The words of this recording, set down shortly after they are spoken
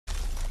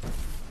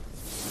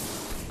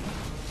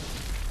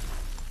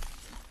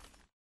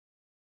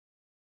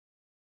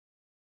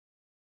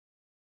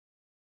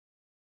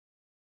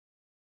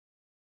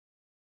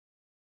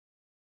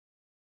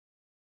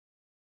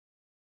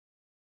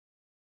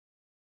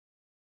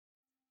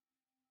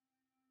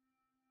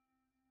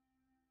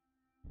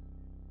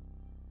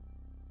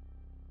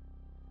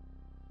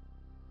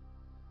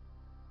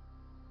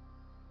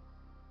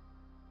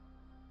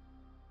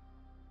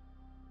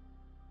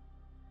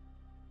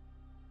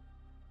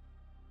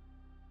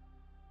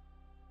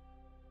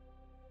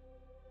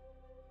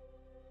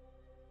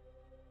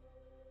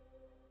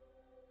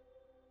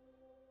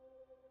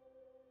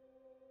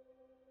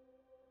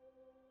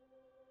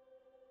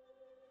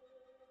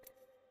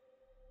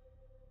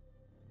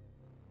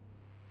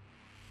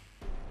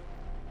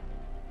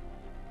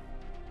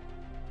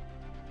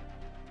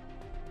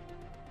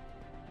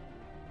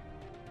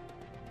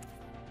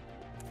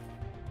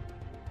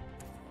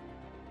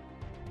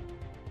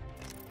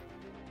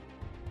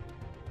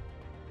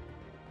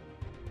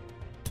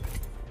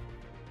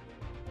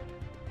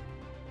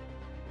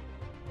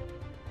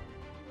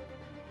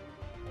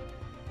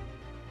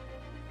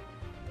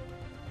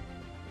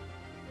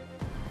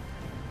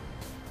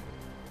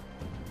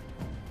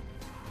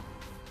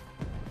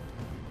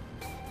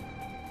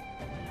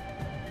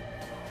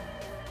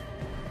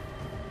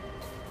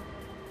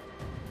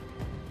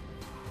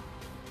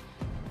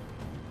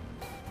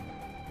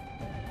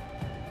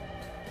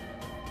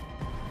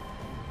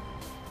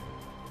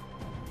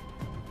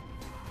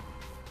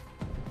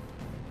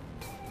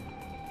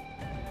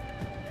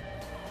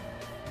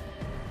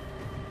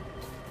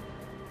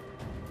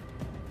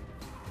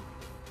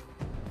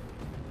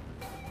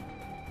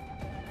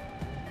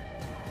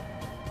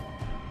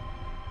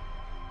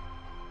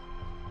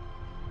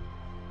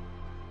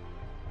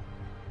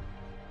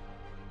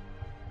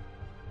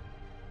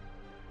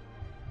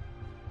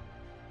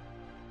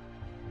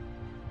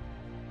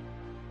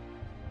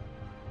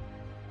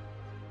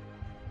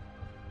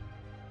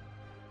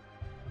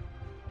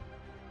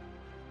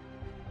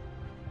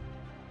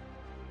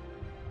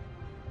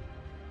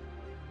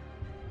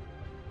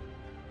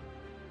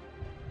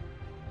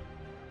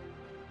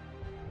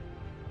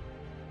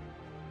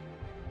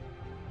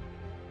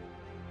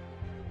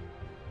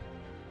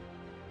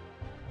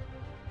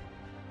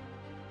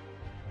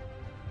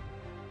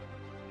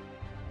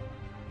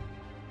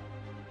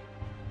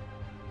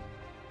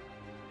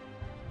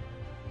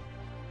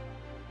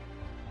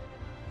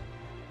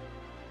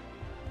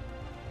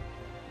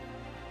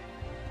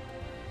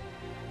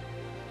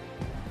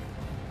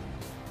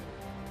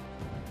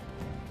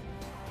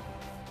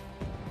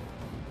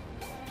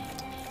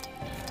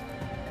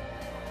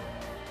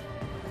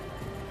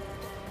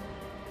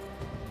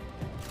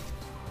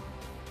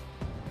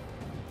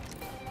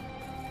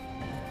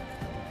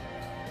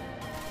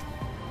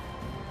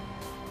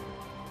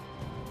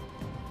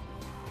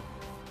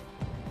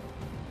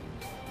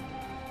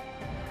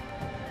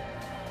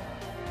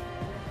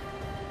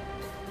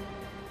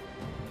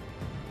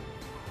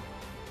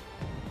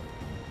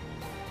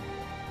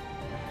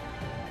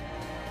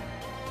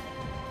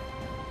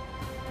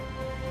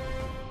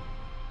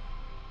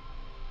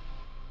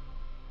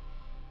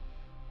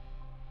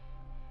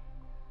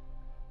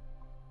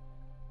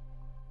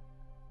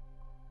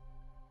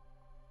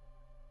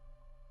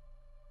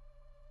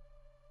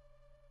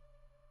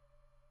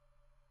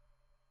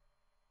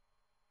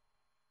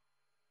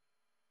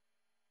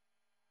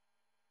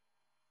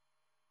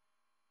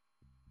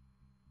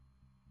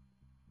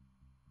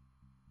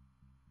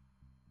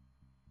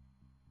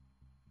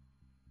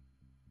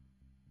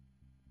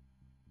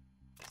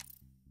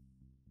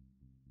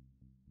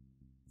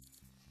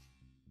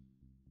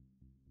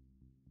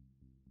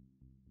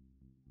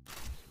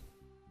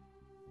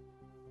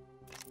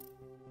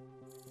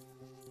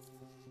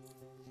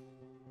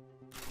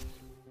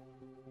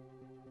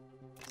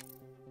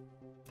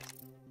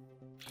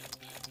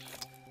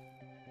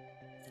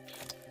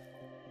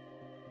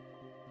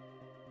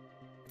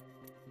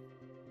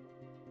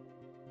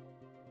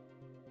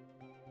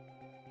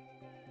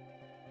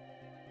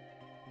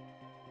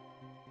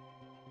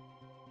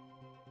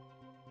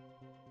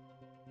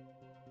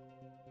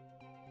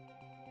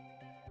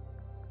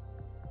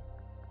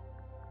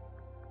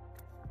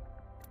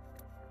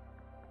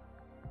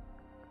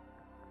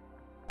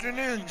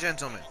afternoon,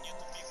 gentlemen.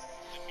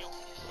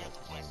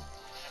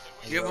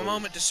 You have a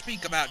moment to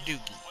speak about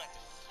Dookie.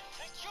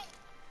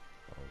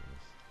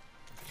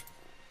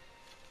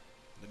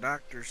 The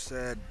doctor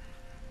said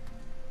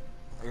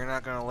you're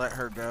not gonna let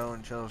her go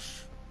until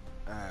she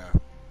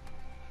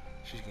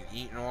can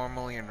eat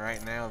normally, and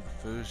right now the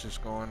food's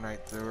just going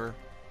right through her.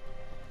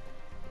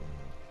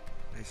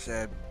 They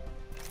said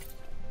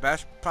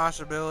best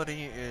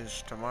possibility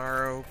is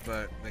tomorrow,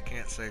 but they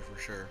can't say for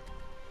sure.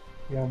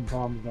 You having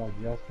problems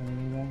digesting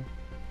anything?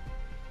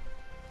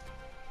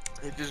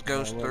 It just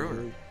goes through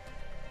her.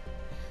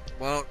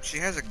 Well, she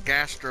has a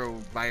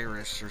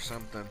gastrovirus or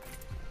something,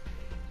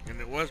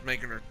 and it was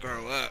making her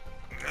throw up.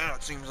 Now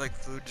it seems like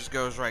food just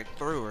goes right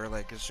through her.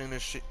 Like as soon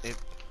as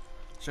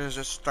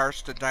it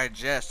starts to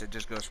digest, it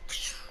just goes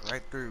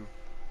right through.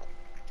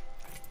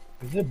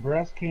 Is it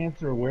Breast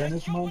Cancer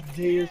Awareness Month,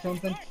 G, or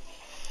something?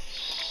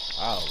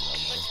 I don't know,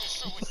 man.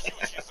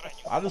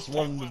 I just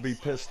want him to be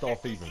pissed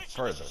off even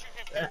further.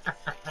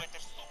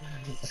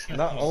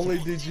 Not only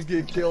did you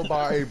get killed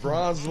by a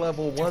bronze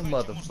level 1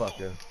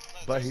 motherfucker,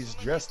 but he's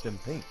dressed in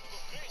pink.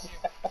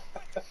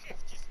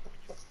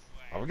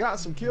 I've got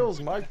some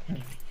kills, Mike,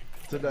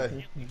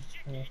 today.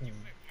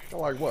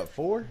 Like what,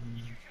 4?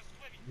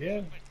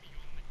 Yeah.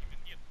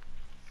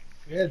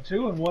 Yeah,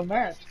 2 in 1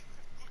 match.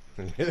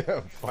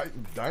 Yeah,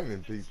 fighting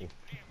diamond people.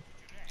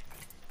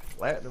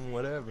 Platinum,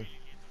 whatever.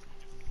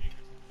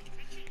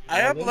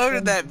 I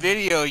uploaded that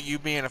video of you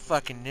being a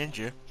fucking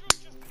ninja.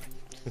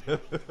 I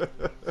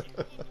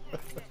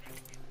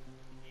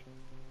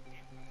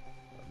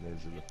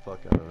ninja the fuck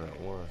out of that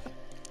one.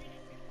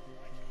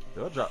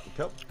 They'll drop a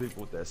couple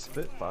people with that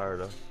Spitfire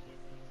though.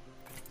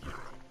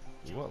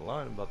 You weren't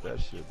lying about that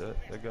shit.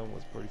 That gun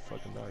was pretty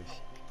fucking nice.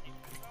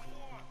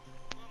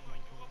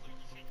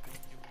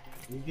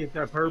 You get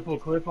that purple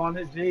clip on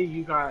it, G,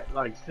 you got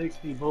like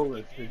 60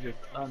 bullets to just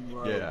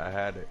unload. Yeah, I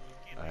had it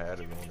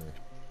on there.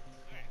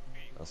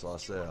 That's why I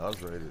said I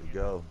was ready to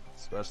go,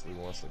 especially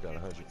once I got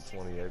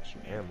 120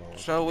 extra ammo.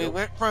 So we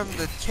went from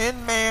the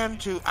Tin Man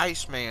to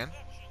Iceman.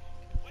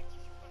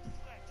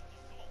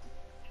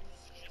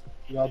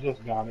 Y'all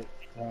just got it.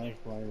 I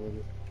ain't playing with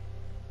it.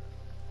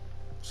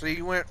 So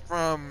you went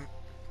from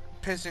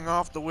pissing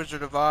off the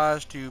Wizard of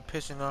Oz to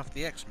pissing off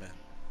the X-Men.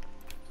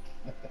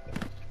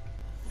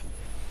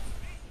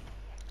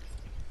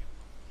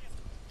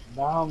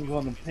 Now I'm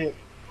gonna pick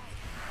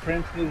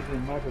Prince's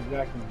and Michael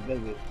Jackson's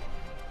Visit.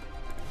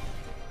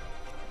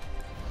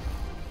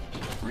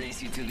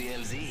 Race you to the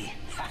LZ.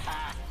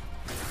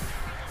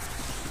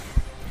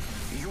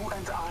 You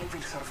and I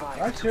will survive.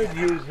 I should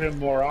use him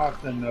more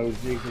often though,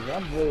 G, because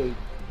I'm really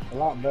a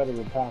lot better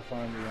with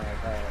Pathfinder than I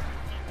thought.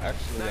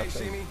 Actually, now you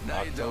see me,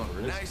 now you don't.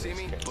 Now you see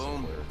me,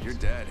 boom, you're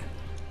dead.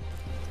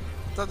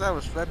 I thought that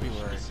was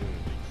February.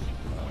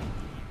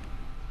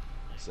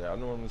 See, I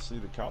normally see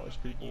the college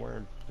people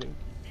wearing pink.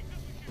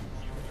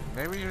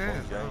 Maybe it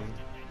is. Game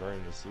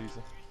during the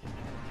season.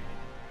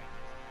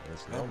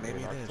 It's no,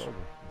 maybe it is.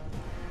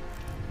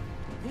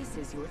 This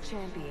is your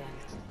champion.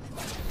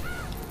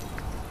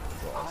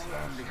 I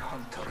am the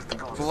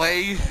hunter.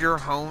 Blaze, your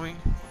homie.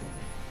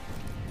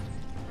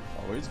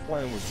 Oh, he's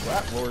playing with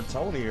Trap Lord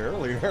Tony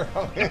earlier.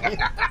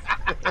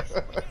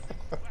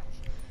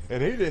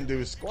 And he didn't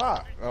do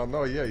squat. Oh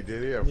no, yeah, he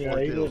did. He had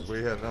 4 kills.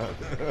 We had none.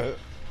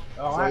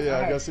 So yeah,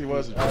 I guess he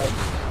wasn't.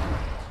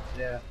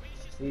 Yeah,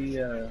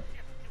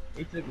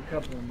 he took a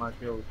couple of my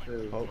kills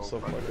too. Hope so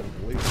fucking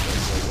believe it.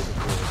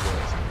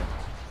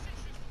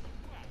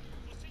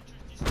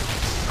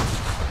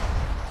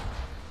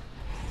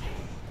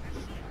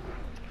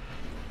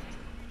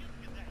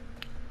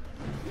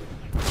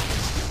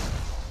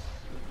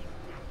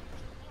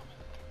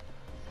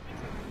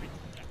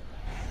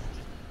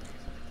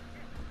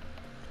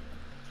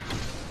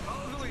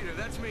 Follow the leader,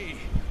 that's me.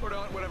 Or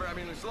not, whatever, I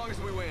mean, as long as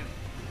we win.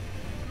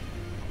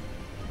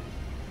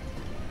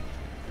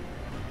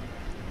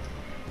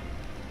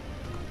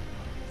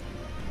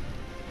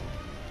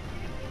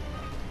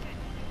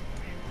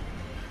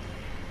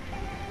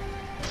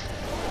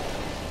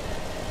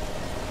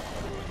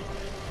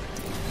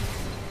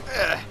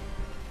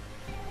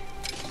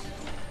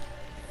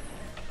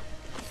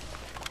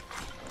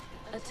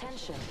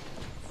 Attention.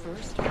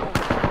 First.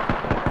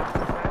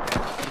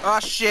 Oh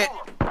shit!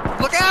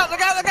 Look out!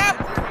 Look out! Look out!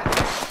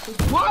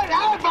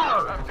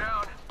 Whatever! I'm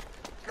down.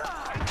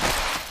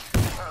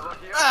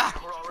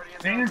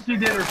 And she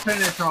did her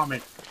finish on me.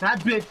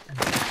 That bitch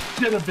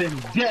should have been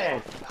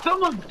dead.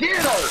 Someone get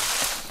her!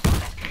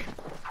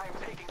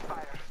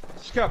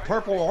 She's got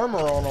purple armor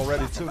on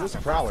already too. This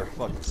Prowler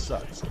fucking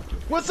sucks.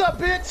 What's up,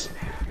 bitch?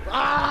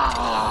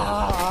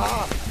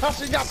 Ah! How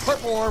she got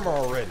purple armor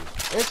already?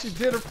 And she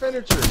did her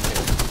finisher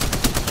again.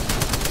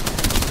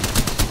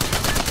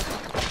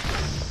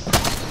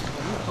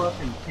 You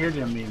fucking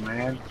kidding me,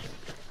 man?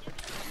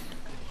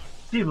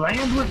 She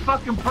land with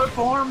fucking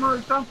purple armor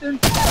or something?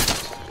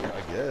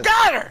 I guess.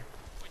 Got her!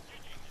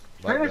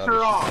 Finish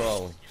her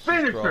off!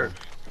 Finish her!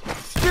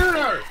 Shoot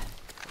her!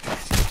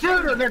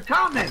 Shoot her! They're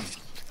coming!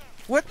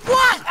 With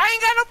what? I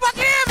ain't got no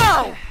fucking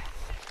ammo!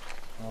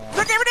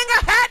 Look, everything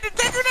I had to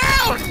take her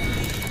down!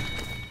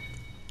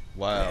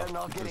 Wow. They're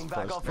not Just getting back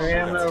punched off the the shit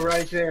out Ammo of her.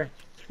 right there.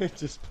 He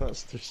just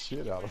punched the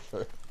shit out of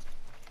her.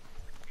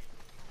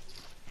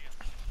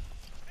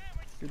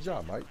 Good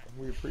job, Mike.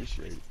 We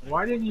appreciate it.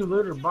 Why didn't you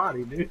loot her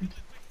body, dude?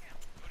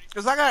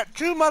 Because I got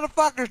 2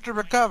 motherfuckers to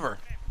recover.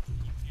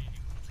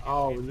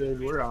 Oh,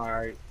 dude, we're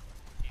alright.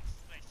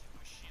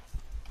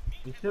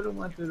 You should have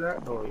went through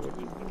that door. What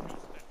did you do?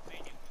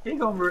 He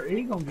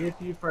gonna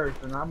get you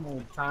first, and I'm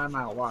gonna time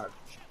out. Watch.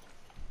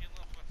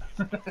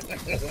 You Got didn't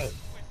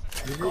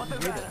the get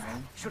it, banner.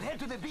 man. Should head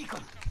to the beacon.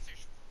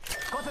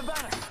 Got the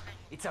banner.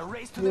 It's a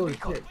race to Steal the his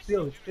beacon. shit.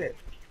 Steal his shit.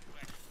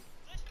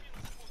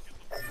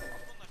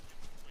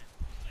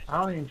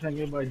 I don't even think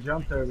anybody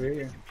jumped over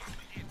here.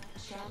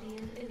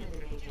 Champion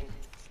eliminated.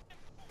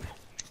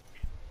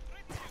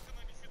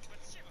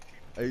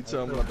 Hey, you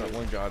tell me about that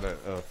one guy that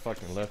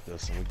fucking left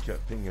us and we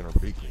kept pinging our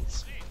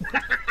beacons.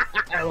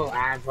 That little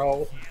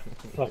asshole.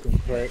 Fucking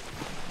prick.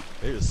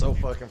 He was so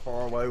fucking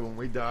far away when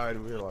we died,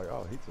 we were like,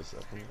 oh, he just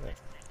up in there.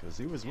 Because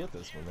he was with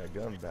us when that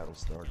gun battle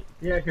started.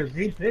 Yeah, because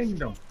he pinged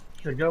them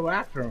to go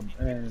after him,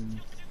 and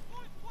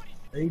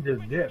he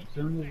just dipped as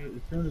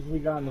soon as we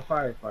got in the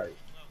firefight.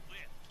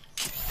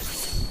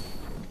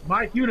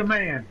 Mike, you the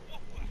man.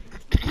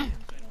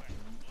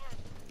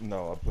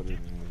 No, I put it in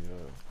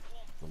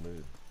the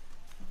lid.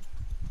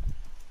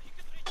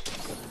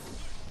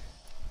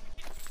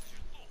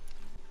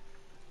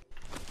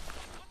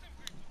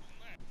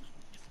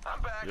 I'm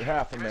back. You're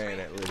half a You missed man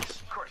me? at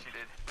least. Of course you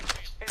did.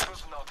 It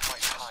was not my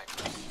time.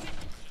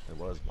 It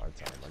was my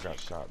time. I got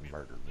shot and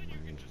murdered when you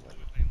needed like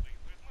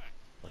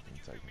fucking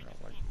taking out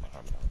like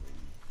Muhammad Ali.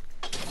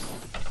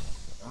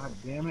 God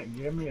damn it,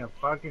 give me a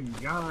fucking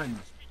gun.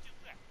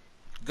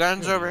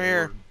 Guns over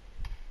here.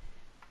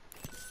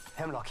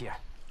 Hemlock here.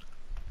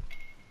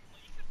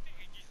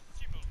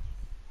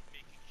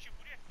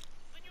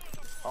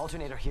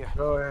 Alternator here.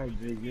 Go ahead,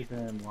 G, get the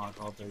hemlock,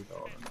 I'll take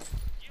all of them.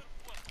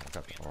 I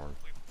got the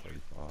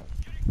R35.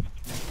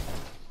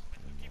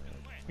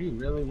 He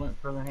really went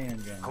for the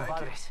handgun.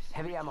 Compadres,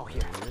 heavy ammo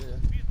here. Yeah.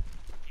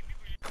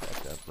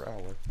 Got that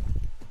prowler.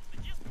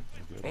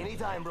 Good on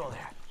Anytime, brother.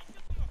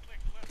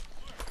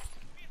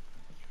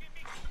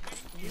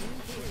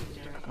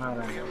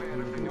 Alright. In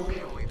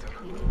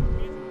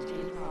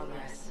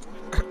progress.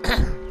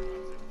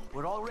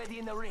 We're already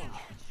in the ring.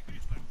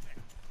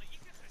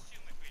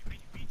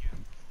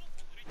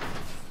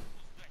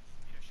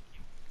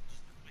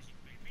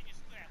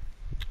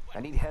 I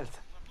need health.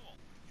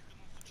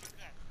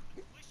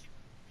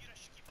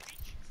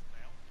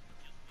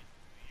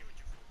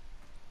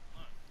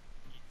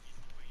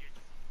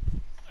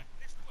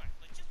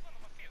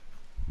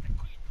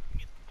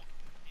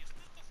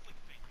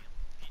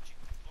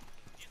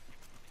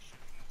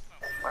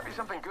 Might be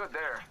something good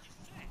there.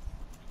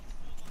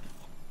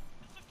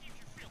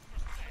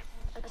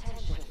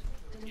 Attention.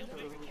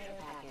 Delivering care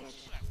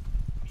package.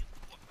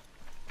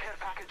 Care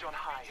package on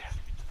high.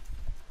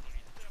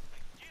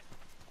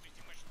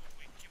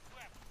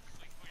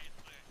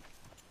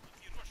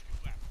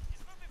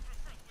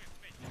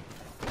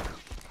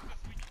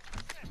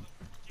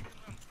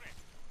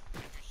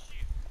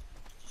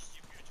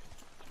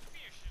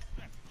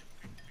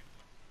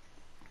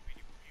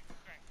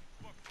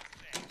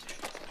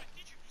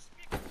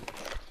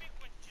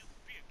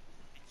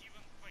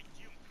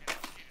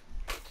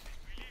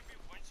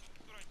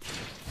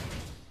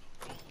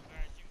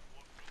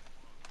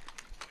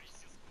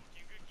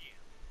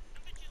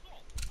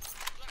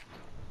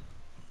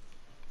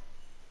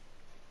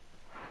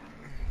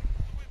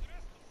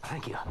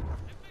 Thank you.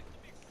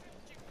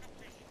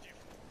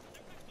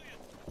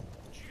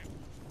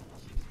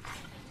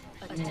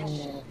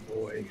 Attention.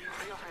 Boy.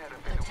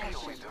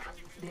 Attention.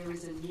 There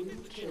is a new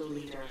kill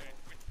leader.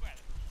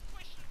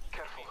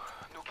 Careful,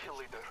 no kill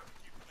leader.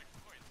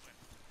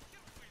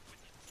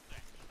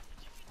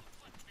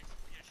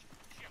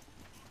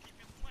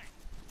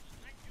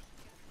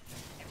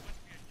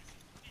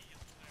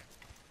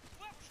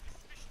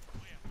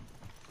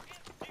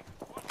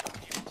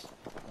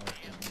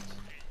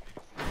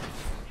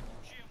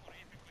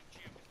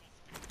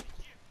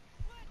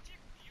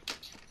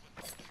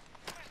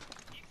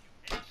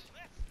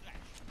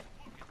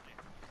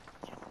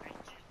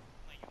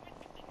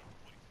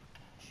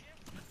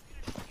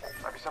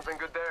 Might be something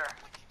good there.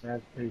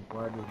 That's people.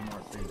 I did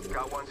more things.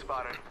 Got one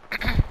spotted.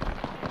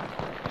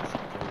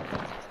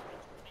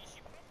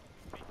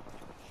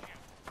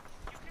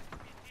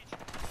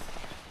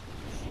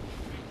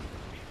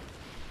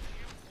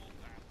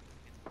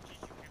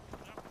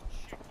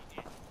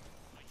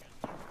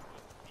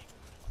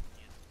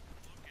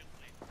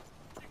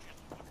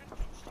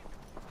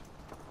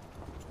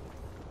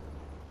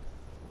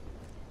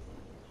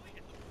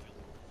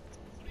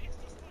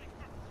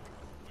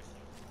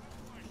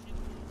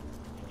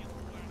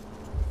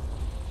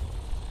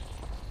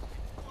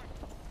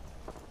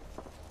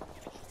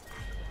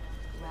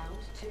 Round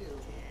 2.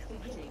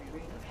 Beginning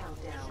ring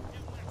countdown.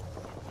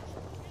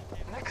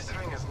 Next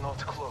ring is not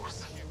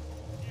close.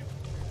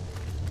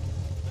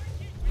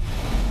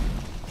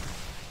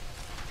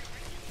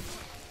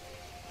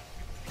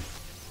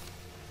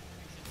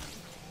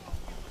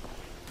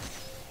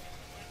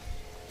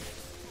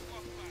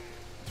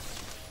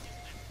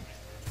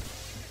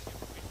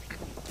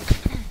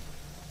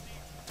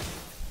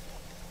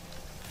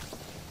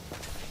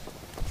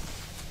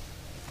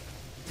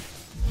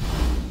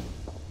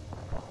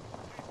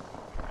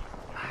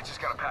 I just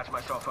gotta patch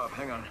myself up.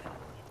 Hang on.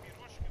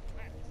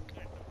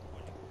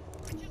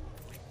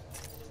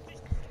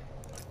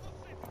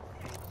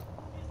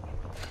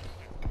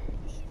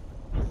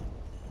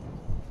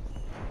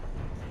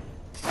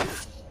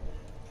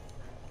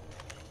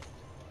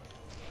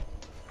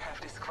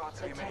 Half the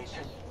squads remain.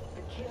 Attention.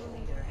 The kill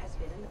leader has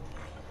been.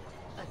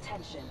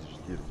 Attention.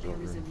 Get it,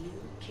 There is a Joker.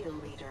 new kill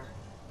leader.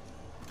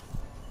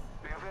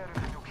 Be aware of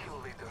the new kill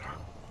leader.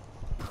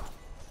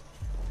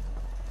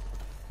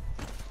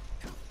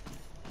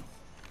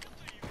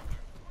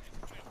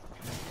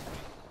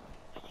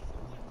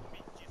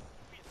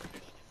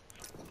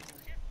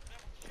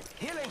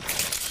 Healing!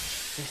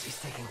 This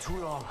is taking too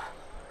long.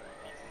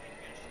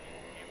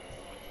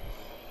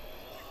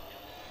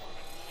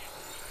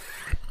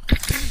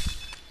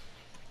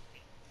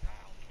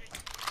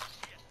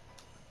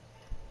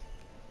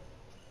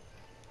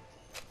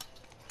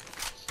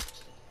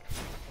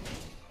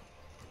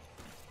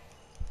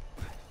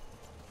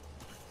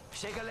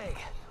 Shake a leg.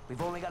 We've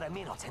only got a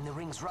minute and the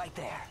ring's right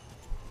there.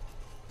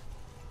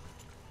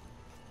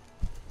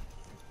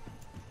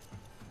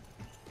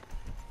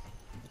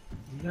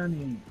 You got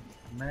any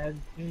mad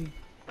tea?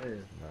 There.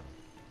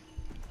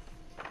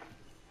 No.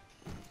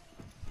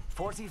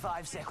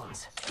 45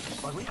 seconds.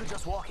 But we could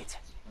just walk it.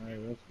 Alright,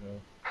 let's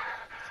go.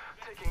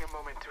 Taking a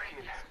moment to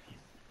heal.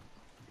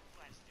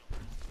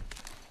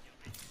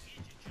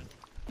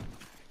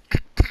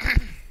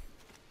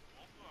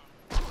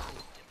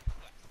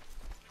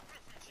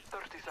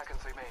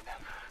 Seconds remain.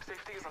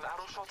 Safety is an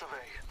arrow shot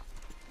away.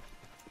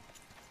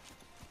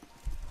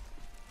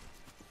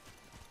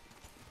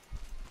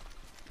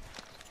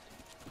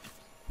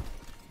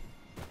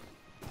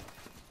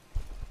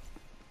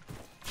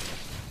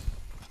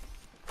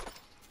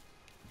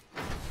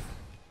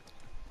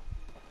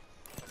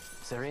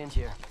 Syringe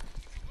here.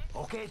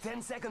 Okay,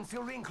 10 seconds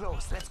till ring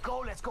close. Let's go,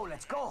 let's go,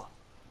 let's go.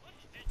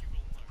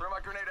 Throw my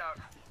grenade out.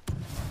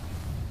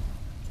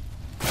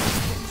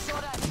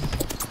 Shot at.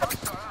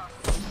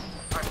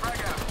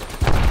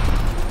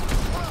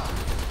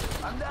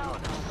 I'm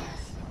down.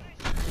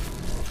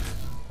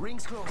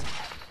 Rings closing.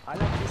 I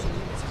like this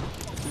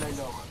unit. I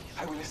know.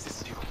 I will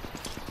assist you.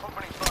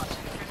 Opening fire.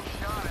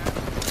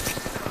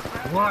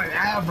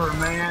 Whatever,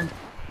 man.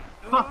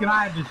 Fucking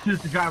I had to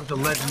shoot the guy with the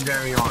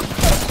legendary armor.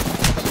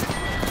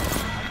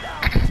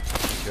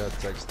 God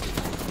takes the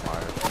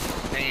fire.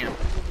 Damn.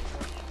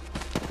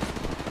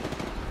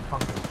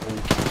 Fucking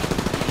bullshit.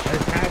 I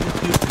just had to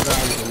shoot the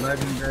guy with the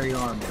legendary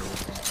armor.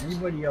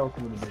 Anybody else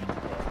would have been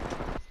dead.